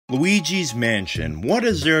Luigi's Mansion. What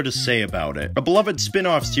is there to say about it? A beloved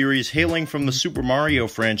spin-off series hailing from the Super Mario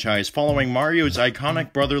franchise following Mario's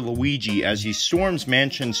iconic brother Luigi as he storms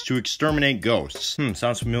mansions to exterminate ghosts.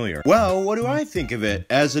 Sounds familiar. Well, what do I think of it?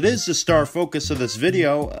 As it is the star focus of this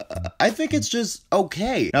video, I think it's just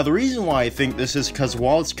okay. Now the reason why I think this is because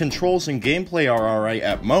while its controls and gameplay are alright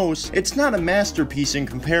at most, it's not a masterpiece in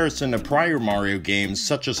comparison to prior Mario games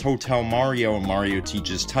such as Hotel Mario and Mario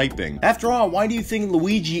Teaches Typing. After all, why do you think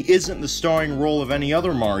Luigi isn't the starring role of any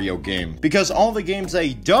other Mario game? Because all the games that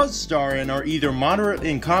he does star in are either moderate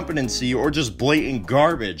incompetency or just blatant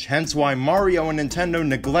garbage, hence why Mario and Nintendo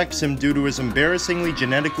neglects him due to his embarrassingly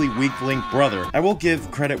genetically weak Link brother. I will give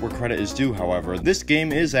credit where credit is due, however. This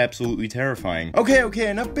game is absolutely terrifying. Okay,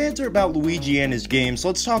 enough banter about Luigi and his games.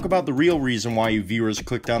 Let's talk about the real reason why you viewers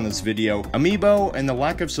clicked on this video, Amiibo and the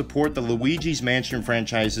lack of support the Luigi's Mansion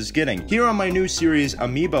franchise is getting. Here on my new series,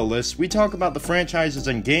 Amiiboless, we talk about the franchises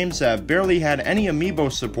and games that have barely had any Amiibo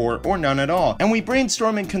support or none at all, and we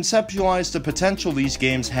brainstorm and conceptualize the potential these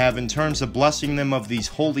games have in terms of blessing them of these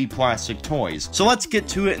holy plastic toys. So let's get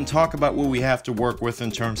to it and talk about what we have to work with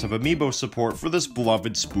in terms of Amiibo support for this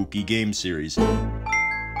beloved spooky game series.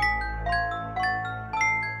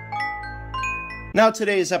 Now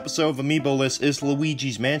today's episode of Amiiboless is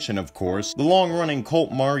Luigi's Mansion, of course, the long-running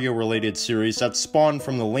cult Mario-related series that spawned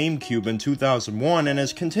from the LameCube in 2001 and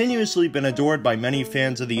has continuously been adored by many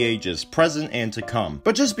fans of the ages, present and to come.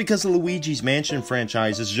 But just because the Luigi's Mansion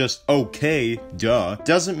franchise is just okay,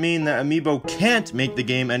 doesn't mean that Amiibo can't make the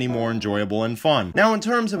game any more enjoyable and fun. Now in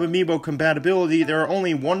terms of Amiibo compatibility, there are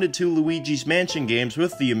only 1 to 2 Luigi's Mansion games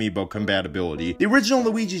with the Amiibo compatibility. The original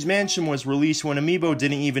Luigi's Mansion was released when Amiibo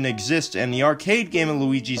didn't even exist, and the arcade game of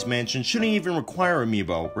Luigi's Mansion shouldn't even require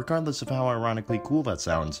Amiibo, regardless of how ironically cool that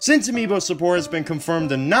sounds. Since Amiibo support has been confirmed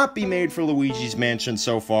to not be made for Luigi's Mansion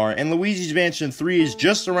so far, and Luigi's Mansion 3 is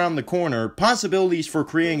just around the corner, possibilities for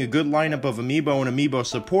creating a good lineup of Amiibo and Amiibo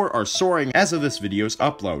support are soaring as of this video's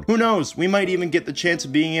upload. Who knows, we might even get the chance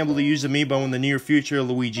of being able to use Amiibo in the near future of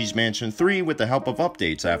Luigi's Mansion 3 with the help of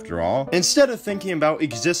updates after all. Instead of thinking about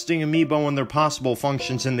existing Amiibo and their possible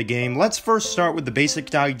functions in the game, let's first start with the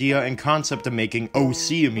basic idea and concept of making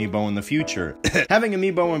OC Amiibo in the future. Having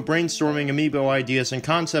Amiibo and brainstorming Amiibo ideas and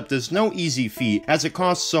concept is no easy feat, as it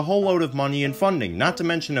costs a whole load of money and funding, not to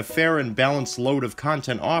mention a fair and balanced load of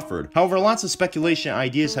content offered. However, lots of speculation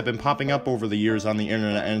ideas have been popping up over the years on the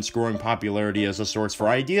internet, and its growing popularity as a source for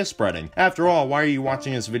idea spreading. After all, why are you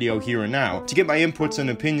watching this video here and now? To get my inputs and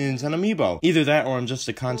opinions on Amiibo. Either that or I'm just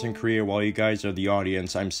a content creator while you guys are the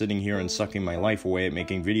audience. I'm sitting here and sucking my life away at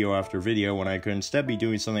making video after video when I could instead be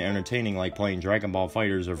doing something entertaining like playing Dragon Ball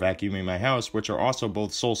Fighters or vacuuming my house, which are also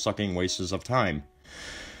both soul-sucking wastes of time.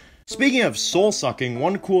 Speaking of soul-sucking,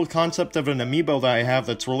 one cool concept of an Amiibo that I have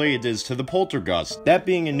that's related is to the Poltergust. That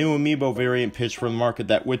being a new Amiibo variant pitched for the market,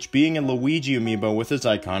 that which being a Luigi Amiibo with its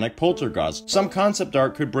iconic Poltergust. Some concept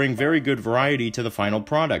art could bring very good variety to the final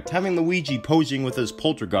product, having Luigi posing with his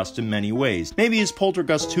Poltergust in many ways. Maybe his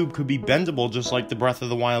Poltergust tube could be bendable just like the Breath of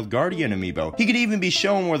the Wild Guardian Amiibo. He could even be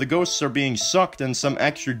shown where the ghosts are being sucked and some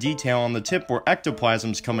extra detail on the tip where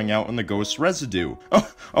ectoplasm's coming out in the ghost's residue.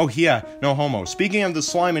 Oh yeah, no homo. Speaking of the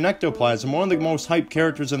slime and ectoplasm, one of the most hyped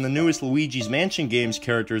characters in the newest Luigi's Mansion games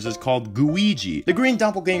characters is called Luigi, the green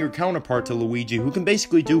doppelganger counterpart to Luigi who can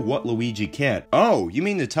basically do what Luigi can't. Oh, you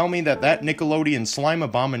mean to tell me that Nickelodeon slime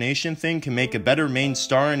abomination thing can make a better main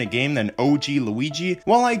star in a game than OG Luigi?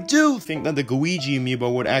 Well, I do think that the Luigi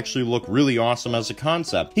Amiibo would actually look really awesome as a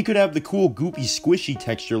concept. He could have the cool goopy squishy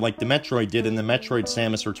texture like the Metroid did in the Metroid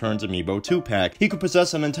Samus Returns Amiibo 2-pack. He could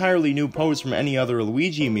possess an entirely new pose from any other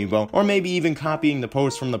Luigi Amiibo, or maybe even copying the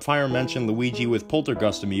pose from the Fire mentioned Luigi with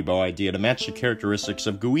Poltergust Amiibo idea to match the characteristics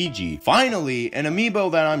of Luigi. Finally, an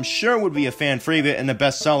Amiibo that I'm sure would be a fan favorite and a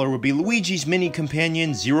bestseller would be Luigi's mini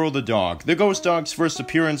companion Zero the Dog. The ghost dog's first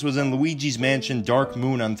appearance was in Luigi's Mansion Dark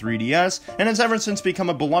Moon on 3DS, and has ever since become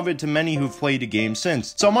a beloved to many who've played the game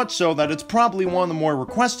since. So much so that it's probably one of the more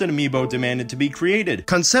requested Amiibo demanded to be created.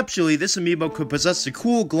 Conceptually, this Amiibo could possess the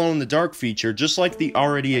cool glow-in-the-dark feature just like the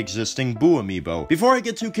already existing Boo Amiibo. Before I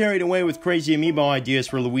get too carried away with crazy Amiibo ideas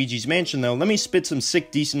for Luigi's Mansion though, let me spit some sick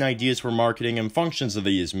decent ideas for marketing and functions of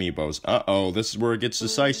these Amiibos. This is where it gets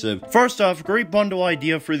decisive. First off, a great bundle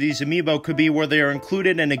idea for these Amiibo could be where they are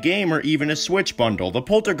included in a game or even a Switch bundle. The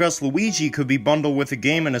Poltergust Luigi could be bundled with a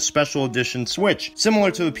game and a special edition Switch,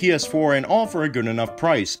 similar to the PS4 and all for a good enough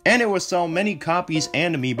price. And it would sell many copies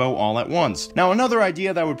and Amiibo all at once. Now another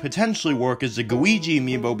idea that would potentially work is the Luigi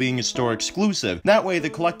Amiibo being a store exclusive. That way the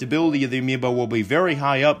collectability of the Amiibo will be very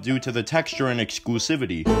high up due to the texture and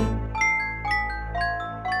exclusivity.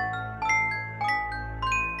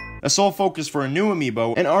 A sole focus for a new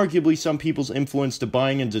amiibo, and arguably some people's influence to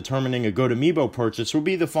buying and determining a good amiibo purchase, would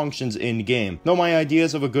be the functions in-game. Though my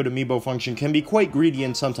ideas of a good amiibo function can be quite greedy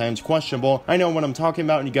and sometimes questionable, I know what I'm talking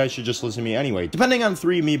about and you guys should just listen to me anyway. Depending on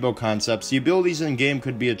 3 amiibo concepts, the abilities in-game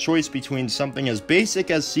could be a choice between something as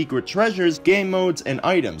basic as secret treasures, game modes, and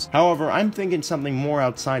items. However, I'm thinking something more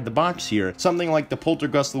outside the box here. Something like the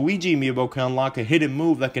Poltergust Luigi amiibo can unlock a hidden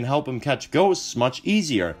move that can help him catch ghosts much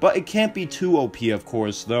easier. But it can't be too OP, of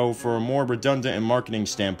course, though for a more redundant and marketing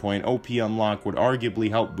standpoint, OP unlock would arguably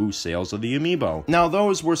help boost sales of the amiibo. Now,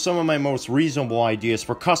 those were some of my most reasonable ideas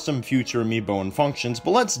for custom future amiibo and functions,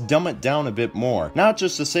 but let's dumb it down a bit more. Not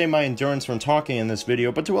just to save my endurance from talking in this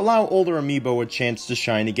video, but to allow older amiibo a chance to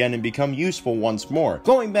shine again and become useful once more.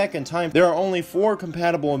 Going back in time, there are only 4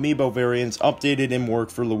 compatible amiibo variants updated in work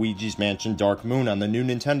for Luigi's Mansion Dark Moon on the new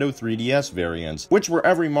Nintendo 3DS variants, which were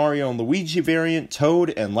every Mario and Luigi variant,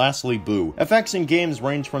 Toad, and lastly Boo. Effects in games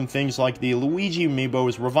range from things like the Luigi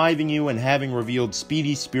amiibos reviving you and having revealed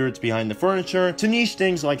speedy spirits behind the furniture, to niche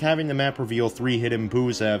things like having the map reveal 3 hidden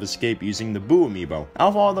Boos that have escaped using the Boo amiibo. Out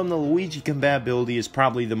of all of them, the Luigi compatibility is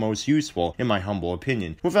probably the most useful, in my humble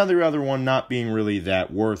opinion, with every other one not being really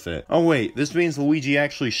that worth it. Oh wait, this means Luigi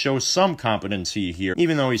actually shows some competency here,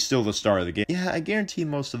 even though he's still the star of the game. Yeah, I guarantee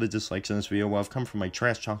most of the dislikes in this video will have come from my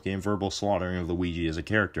trash talking and verbal slaughtering of Luigi as a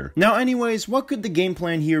character. Now anyways, what could the game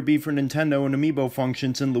plan here be for Nintendo and amiibo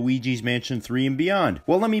functions in Luigi's Mansion 3 and beyond?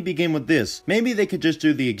 Well, let me begin with this. Maybe they could just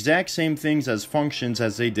do the exact same things as functions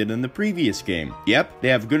as they did in the previous game. Yep, they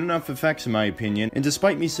have good enough effects in my opinion, and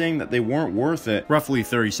despite me saying that they weren't worth it roughly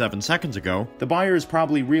 37 seconds ago, the buyers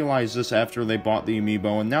probably realized this after they bought the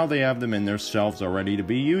amiibo and now they have them in their shelves already to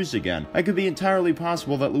be used again. It could be entirely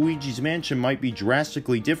possible that Luigi's Mansion might be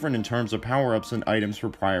drastically different in terms of power-ups and items for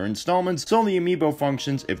prior installments, so the amiibo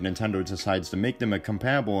functions, if Nintendo decides to make them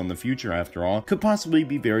compatible in the future after all, could possibly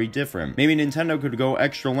be very different. Maybe Nintendo could go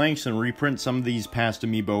extra lengths and reprint some of these past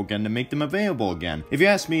amiibo again to make them available again. If you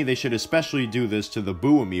ask me, they should especially do this to the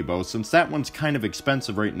Boo amiibo, since that one's kind of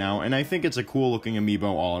expensive right now, and I think it's a cool looking amiibo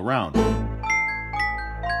all around.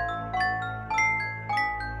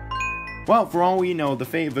 Well, for all we know, the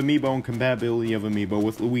fate of Amiibo and compatibility of Amiibo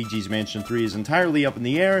with Luigi's Mansion 3 is entirely up in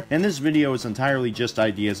the air, and this video is entirely just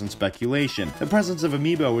ideas and speculation. The presence of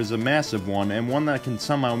Amiibo is a massive one, and one that can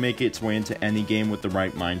somehow make its way into any game with the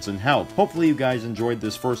right minds and help. Hopefully you guys enjoyed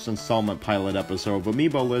this first installment pilot episode of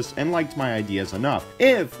Amiiboless and liked my ideas enough.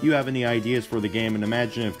 If you have any ideas for the game and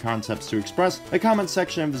imaginative concepts to express, the comment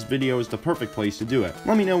section of this video is the perfect place to do it.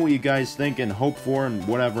 Let me know what you guys think and hope for and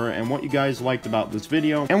whatever, and what you guys liked about this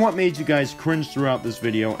video, and what made you guys cringe throughout this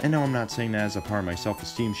video. And no, I'm not saying that as a part of my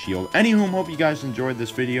self-esteem shield. Anywho, hope you guys enjoyed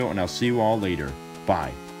this video, and I'll see you all later.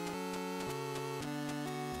 Bye.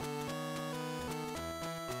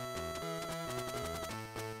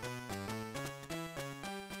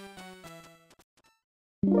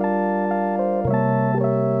 You